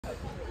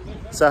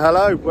So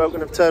hello, welcome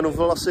to Eternal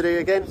Velocity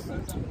again.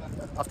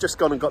 I've just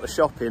gone and got the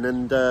shopping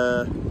and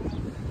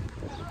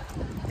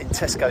in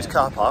Tesco's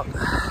car park,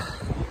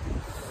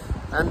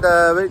 and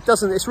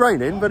it's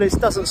raining, but it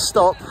doesn't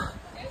stop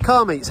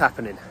car meets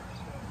happening.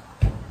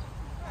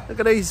 Look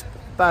at these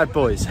bad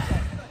boys.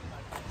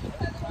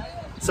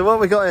 So what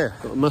have we got here?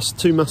 Got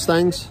two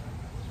Mustangs.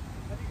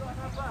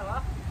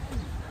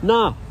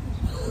 Nah.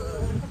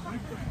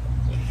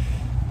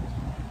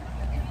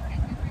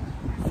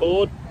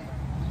 Ford.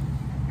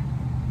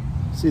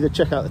 See,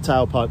 check out the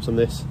tailpipes on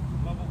this.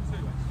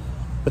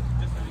 Look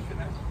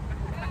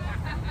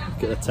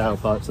at the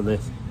tailpipes on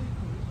this.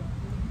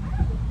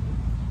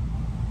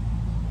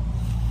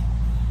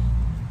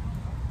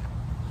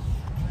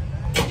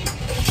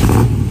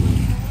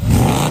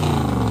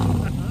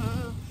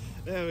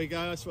 There we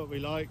go, that's what we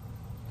like.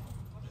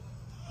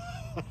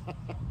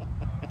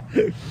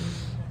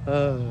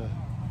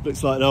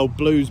 Looks like an old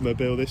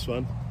Bluesmobile, this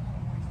one.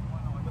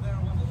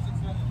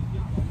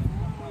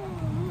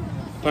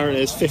 Apparently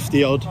there's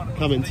 50 odd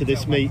coming to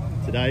this meet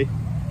today.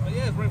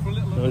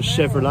 On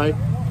Chevrolet.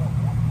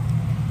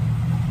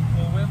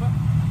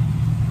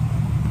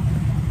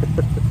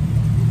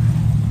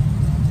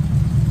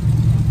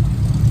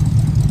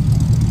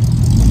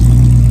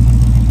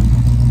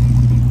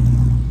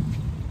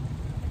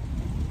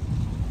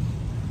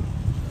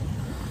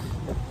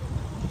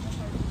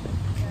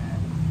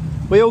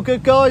 We all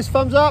good, guys?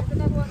 Thumbs up.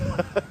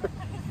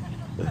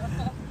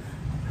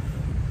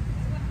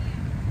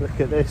 Look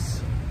at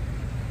this.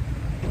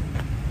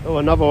 Oh,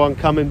 another one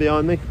coming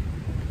behind me.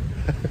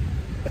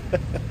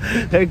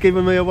 They're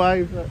giving me a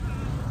wave.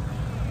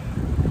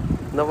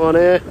 Another one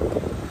here.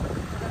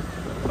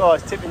 Oh,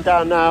 it's tipping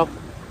down now,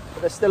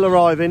 but they're still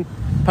arriving.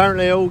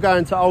 Apparently they're all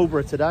going to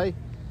Albury today,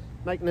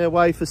 making their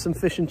way for some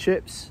fish and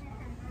chips.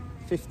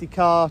 50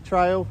 car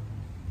trail.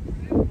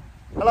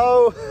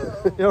 Hello,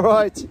 you all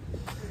right?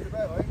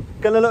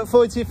 Gonna look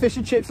forward to your fish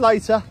and chips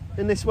later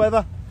in this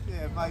weather?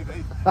 Yeah,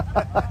 maybe.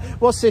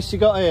 What's this you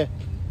got here?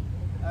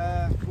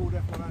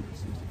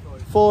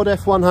 Ford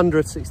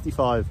F100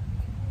 65.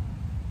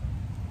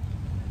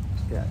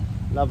 Yeah,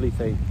 lovely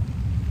thing.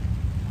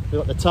 We've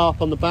got the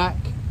tarp on the back.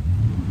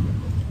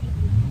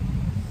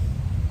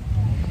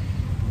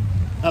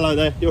 Hello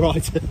there, you're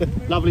right.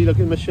 Lovely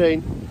looking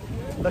machine.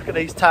 Look at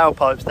these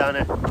tailpipes down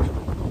here.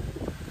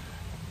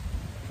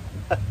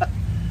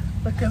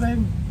 Look at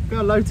them.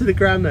 Got low to the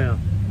ground now.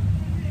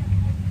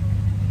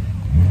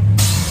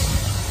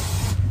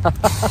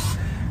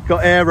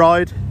 Got air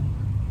ride.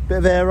 Bit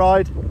of air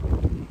ride.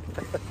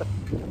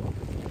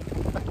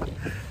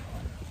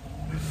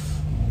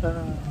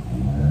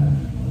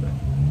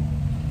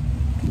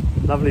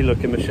 Lovely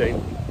looking machine.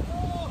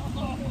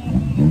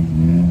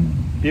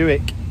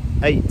 Buick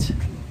 8.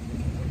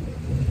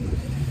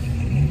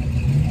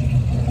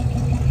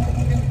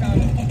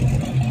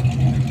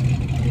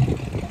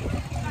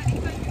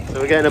 So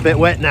we're getting a bit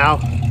wet now,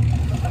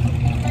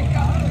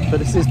 but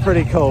this is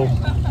pretty cool.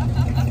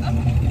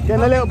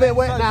 Getting a little bit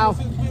wet now.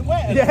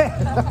 Yeah.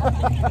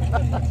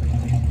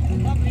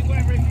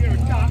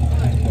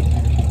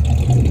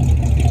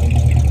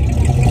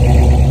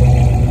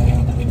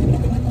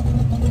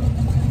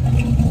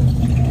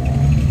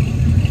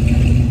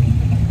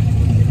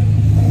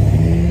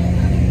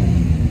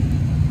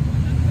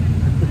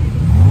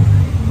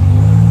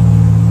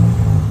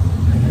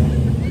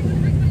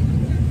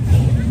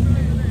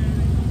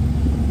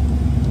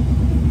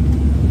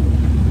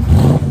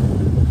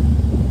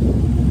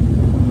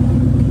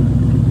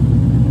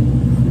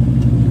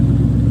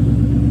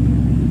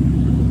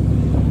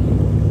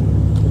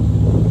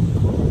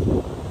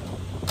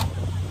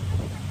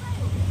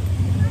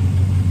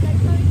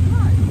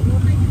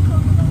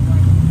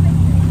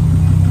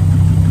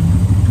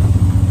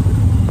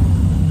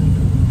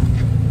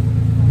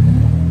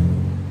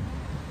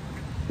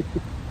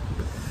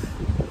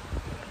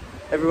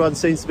 Everyone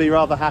seems to be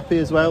rather happy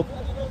as well.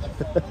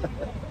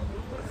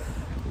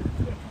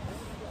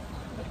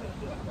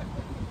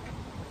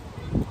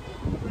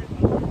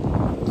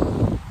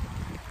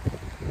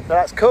 So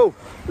that's cool.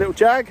 Little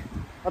Jag.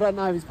 I don't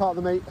know if he's part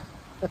of the meet.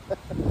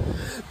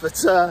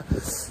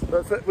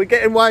 but we're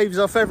getting waves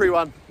off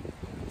everyone.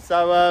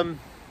 So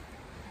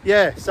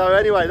yeah, so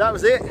anyway, that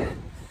was it.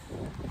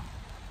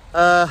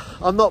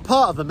 I'm not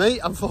part of the meet,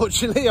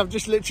 unfortunately. I've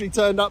just literally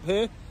turned up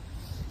here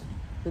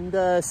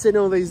and seen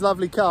all these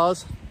lovely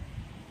cars,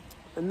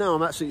 and now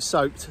I'm absolutely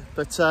soaked,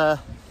 but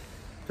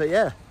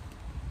yeah,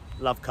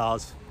 love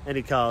cars,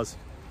 any cars,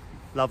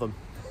 love them.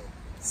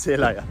 See you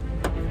later.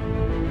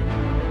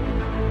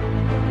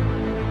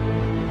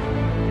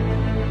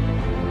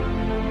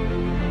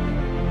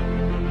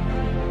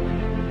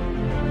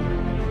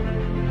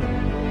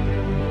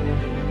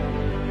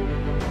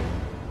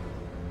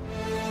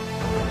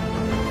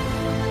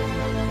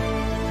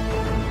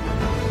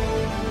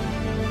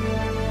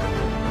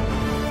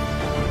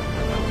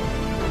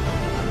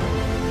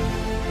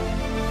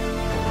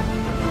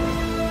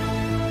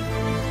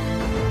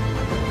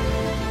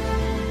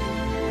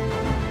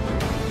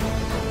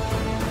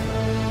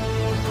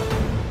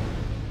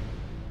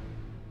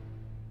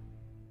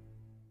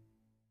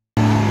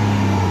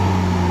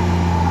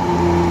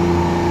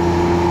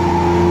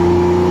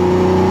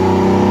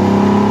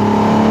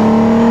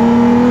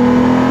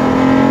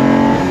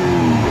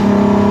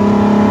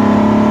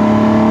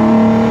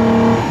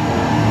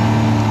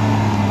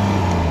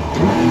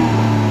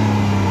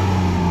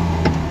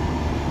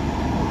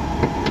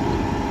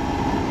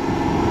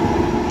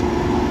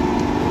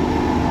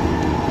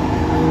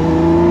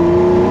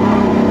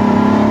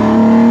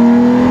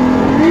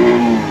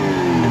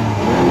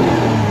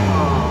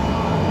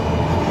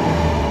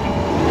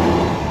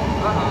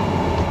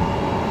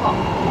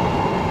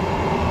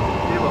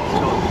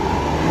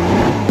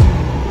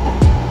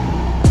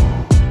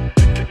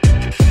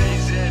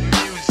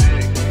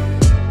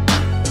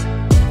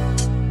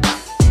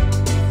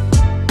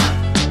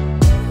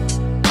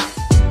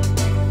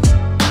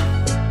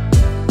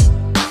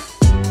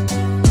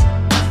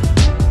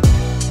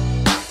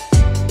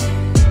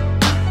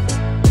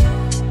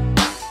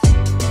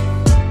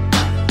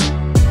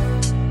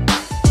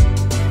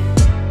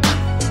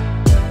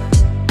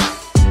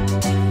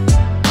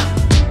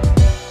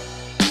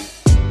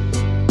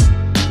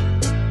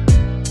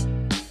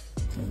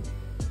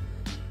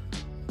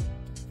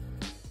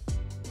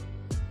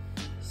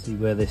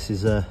 where this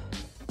is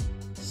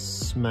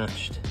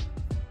smashed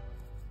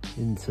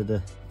into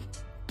the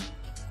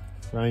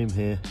frame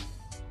here.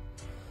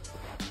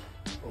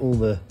 All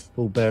the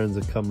ball bearings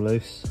have come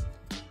loose.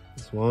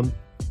 That's one.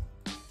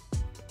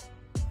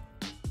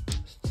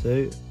 That's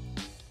two.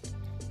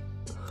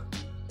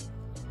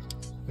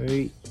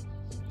 3.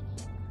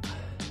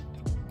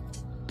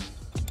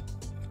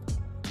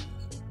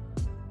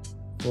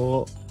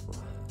 4.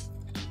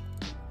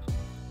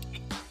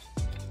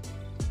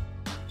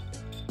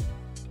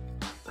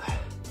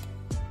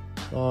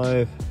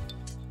 5.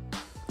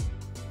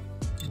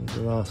 There's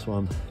the last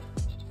one.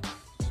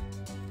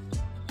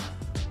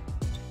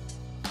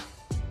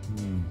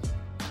 I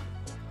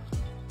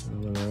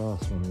don't know where the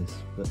last one is,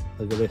 but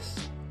look at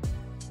this.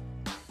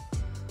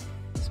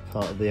 It's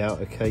part of the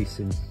outer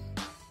casing.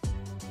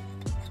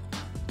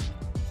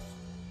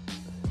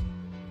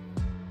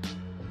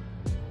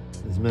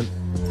 It's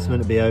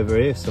meant to be over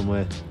here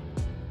somewhere.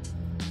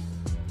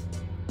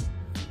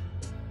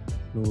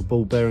 All the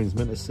ball bearings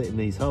meant to sit in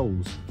these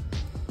holes.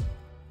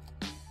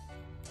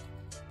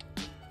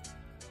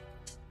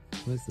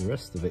 Where's the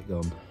rest of it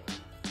gone?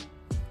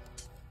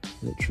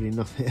 Literally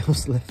nothing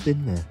else left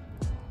in there.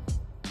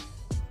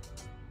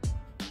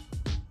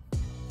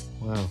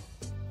 Wow.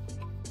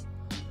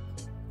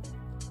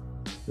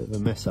 Bit of a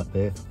mess up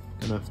here.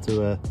 Gonna have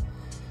to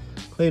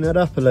clean it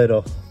up a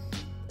little.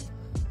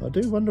 I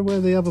do wonder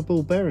where the other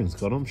ball bearing's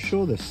gone. I'm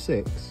sure there's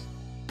 6.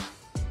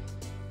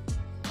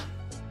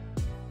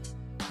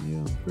 Yeah,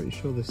 I'm pretty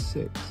sure there's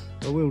 6.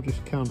 I will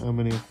just count how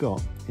many I've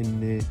got in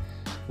there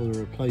for the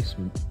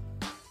replacement.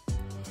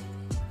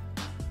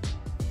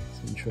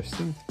 It's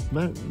interesting.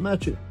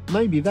 Imagine,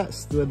 maybe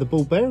that's where the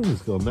ball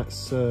bearing's gone.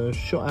 That's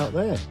shot out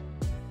there.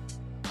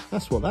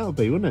 That's what that would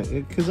be, wouldn't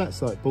it? Because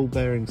that's like ball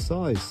bearing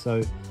size.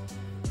 So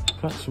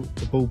perhaps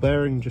the ball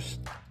bearing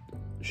just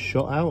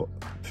shot out.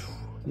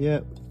 Yeah.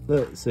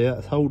 Look, see,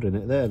 that's holding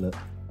it there, look.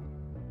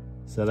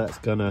 So that's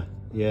gonna,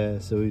 yeah,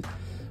 so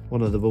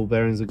one of the ball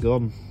bearings are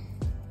gone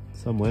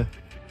somewhere.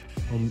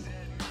 I'm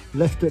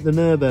left at the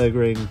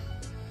Nurburgring.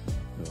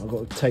 I've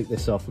got to take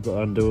this off, I've got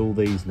to undo all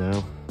these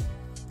now.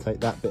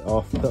 Take that bit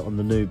off, put on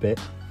the new bit,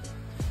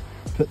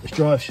 put the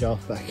drive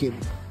shaft back in,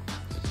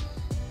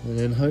 and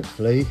then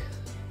hopefully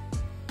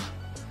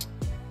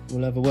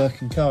we'll have a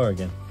working car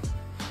again.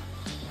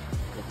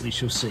 But we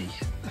shall see.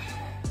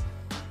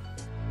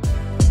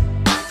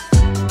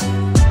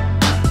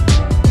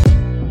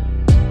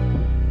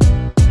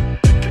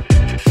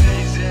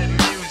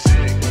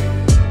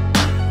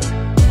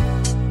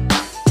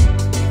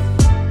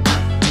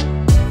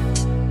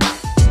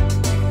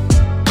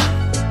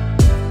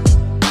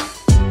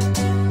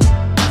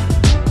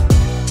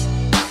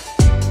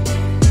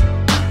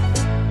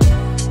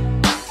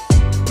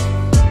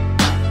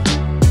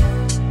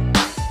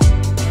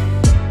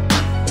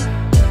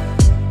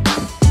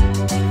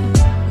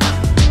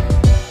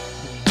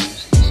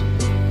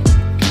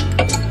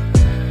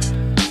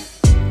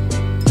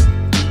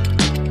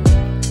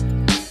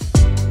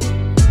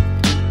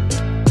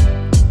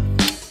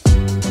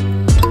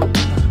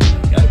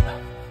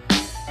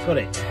 Got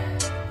it.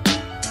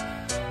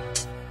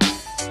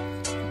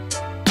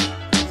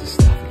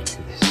 Just have a look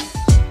at this.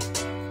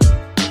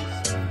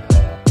 Same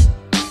part.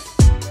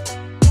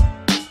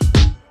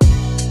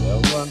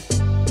 Well done.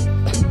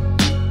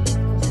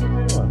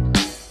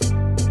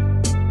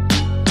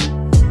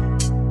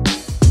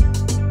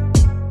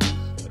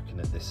 Looking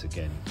at this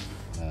again.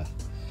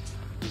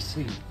 You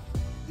see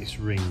this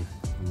ring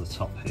on the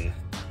top here,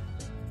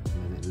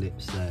 and then it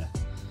lips there.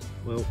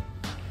 Well,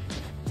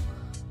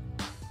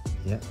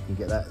 yeah, you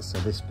get that. So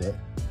this bit,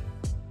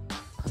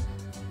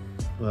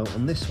 well,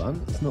 on this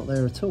one, it's not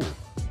there at all.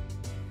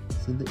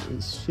 So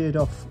it's sheared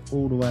off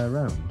all the way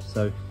around.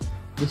 So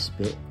this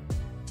bit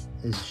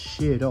is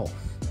sheared off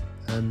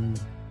and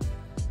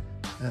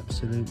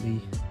absolutely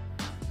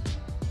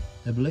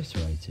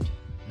obliterated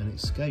and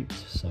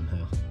escaped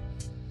somehow.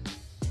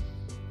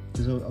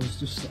 Because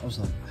I was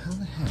like, how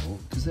the hell?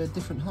 Because they're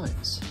different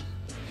heights.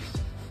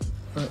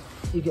 But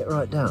you get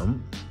right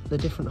down, they're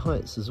different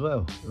heights as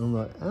well. And I'm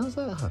like, how's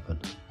that happen?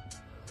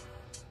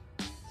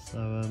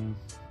 So,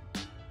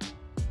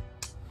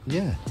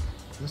 yeah,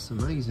 that's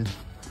amazing.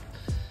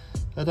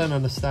 I don't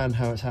understand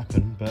how it's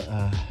happened, but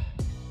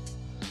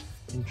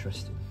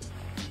interesting.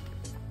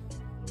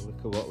 Look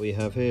at what we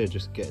have here,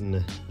 just getting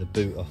the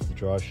boot off the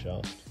drive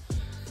shaft.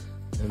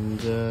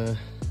 And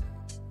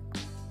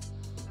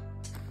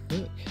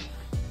look,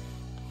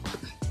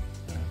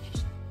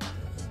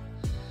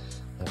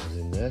 that was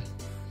in there.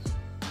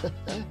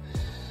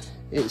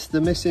 It's the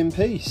missing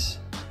piece.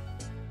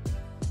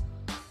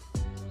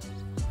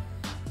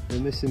 The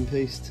missing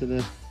piece to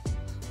the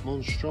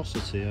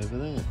monstrosity over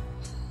there.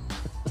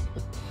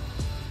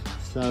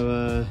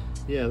 So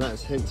yeah,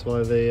 that's hence why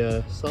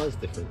the size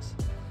difference.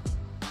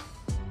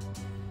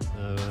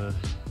 So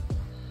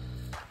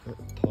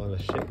that pile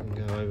of shit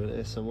can go over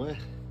there somewhere.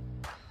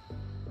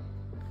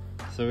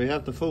 So we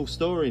have the full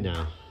story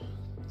now.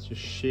 It's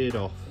just sheared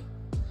off.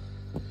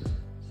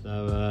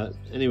 So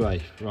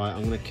anyway, right,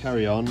 I'm going to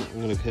carry on.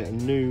 I'm going to get a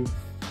new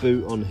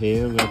boot on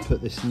here. I'm going to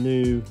put this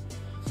new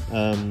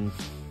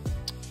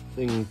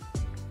thing,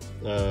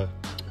 I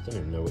don't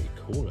even know what you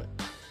call it,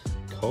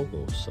 cog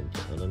or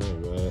something, I don't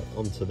know,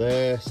 onto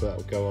there, so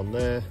that'll go on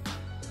there.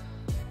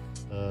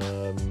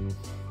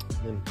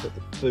 Then put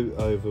the boot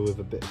over with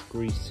a bit of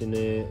grease in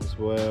it as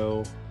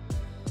well.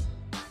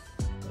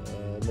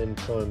 And then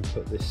try and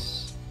put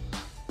this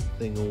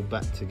thing all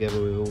back together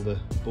with all the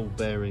ball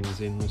bearings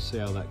in. We'll see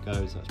how that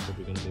goes. That's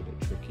probably going to be a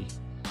bit tricky.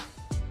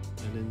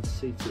 And then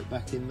seat it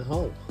back in the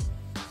hole,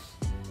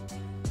 back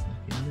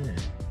in there,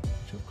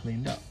 which I've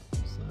cleaned up,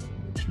 so,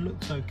 which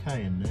looks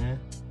okay in there.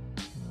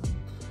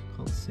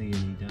 Can't see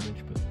any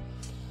damage, but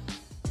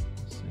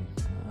we'll see.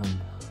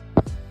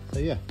 So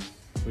yeah,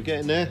 we're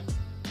getting there.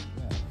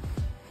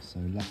 So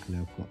luckily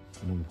I've got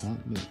another part.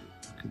 Look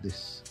at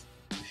this.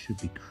 It should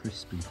be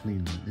crisp and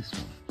clean like this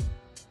one.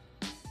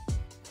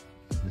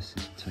 This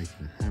is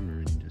taking a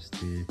hammer in just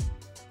here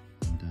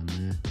and down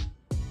there.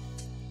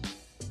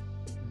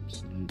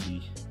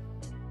 Absolutely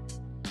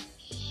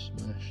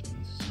smashed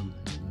into something.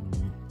 I don't know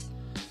what.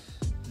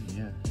 But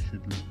yeah, it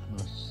should look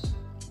nice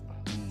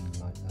clean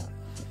like that.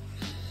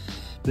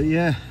 But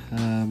yeah,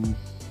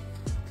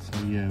 so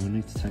yeah, we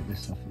need to take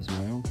this off as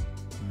well.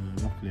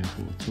 Luckily I've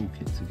got a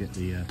toolkit to get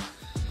the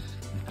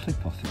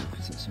clip off it,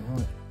 because that's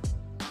alright.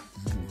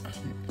 There's a little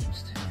clip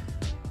just here.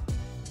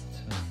 It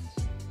turns.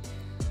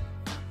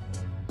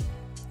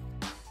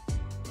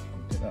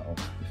 I'll get that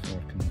off before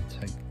I can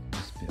take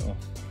this bit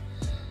off.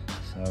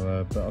 So,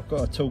 but I've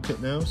got a toolkit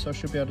now, so I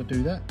should be able to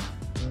do that.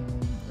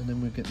 And then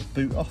we'll get the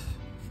boot off.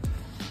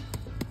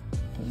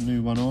 Put a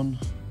new one on,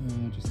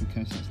 just in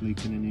case it's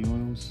leaking any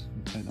oils.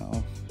 We'll take that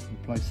off,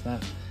 replace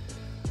that,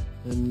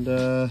 and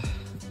then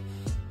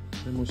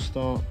we'll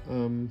start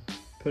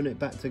putting it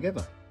back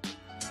together.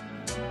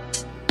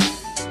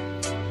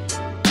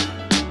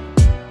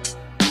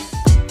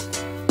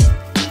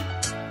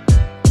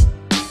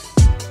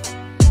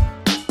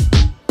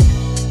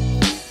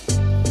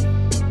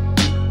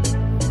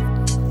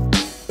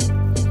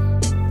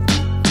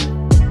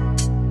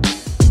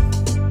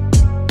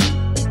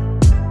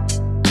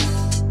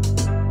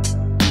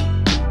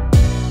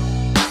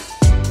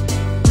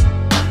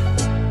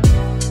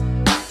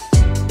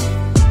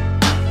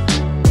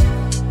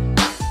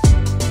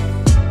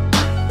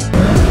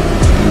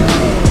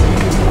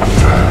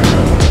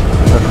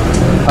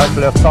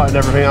 Hopefully I've tightened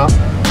everything up.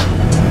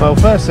 Well,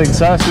 first things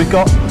first, we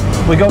got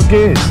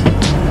gears.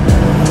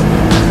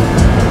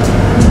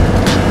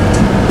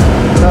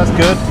 That's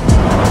good.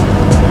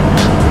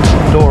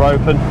 Door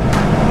open.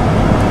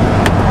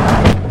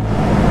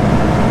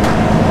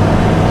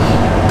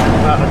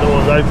 The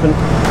door's open.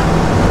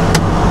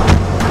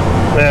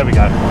 There we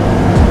go.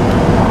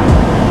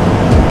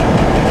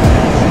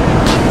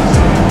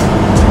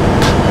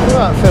 Well,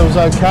 that feels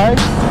okay.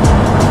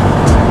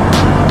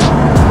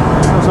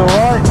 Feels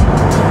alright.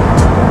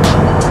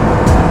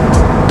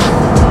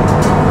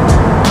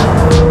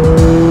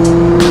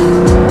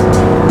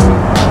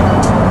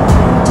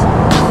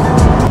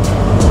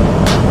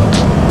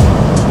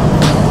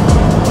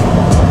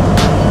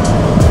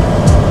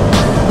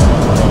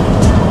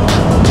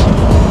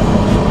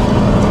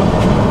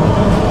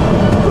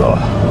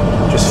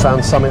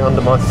 Found something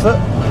under my foot.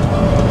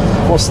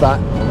 What's that?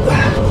 I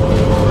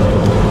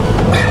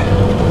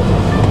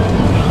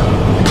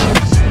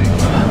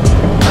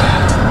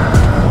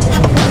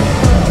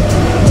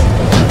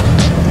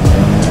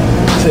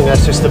think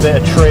that's just a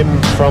bit of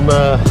trim from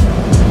oh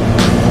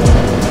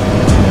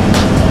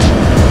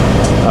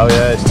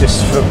yeah, it's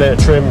just a bit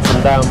of trim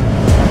from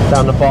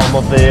down the bottom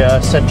of the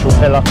central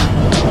pillar.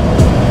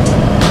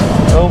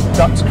 Oh,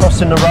 ducks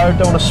crossing the road,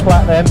 don't want to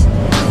splat them.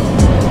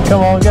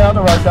 Come on, get out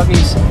the road,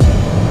 duckies.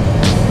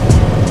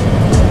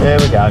 There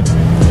we go.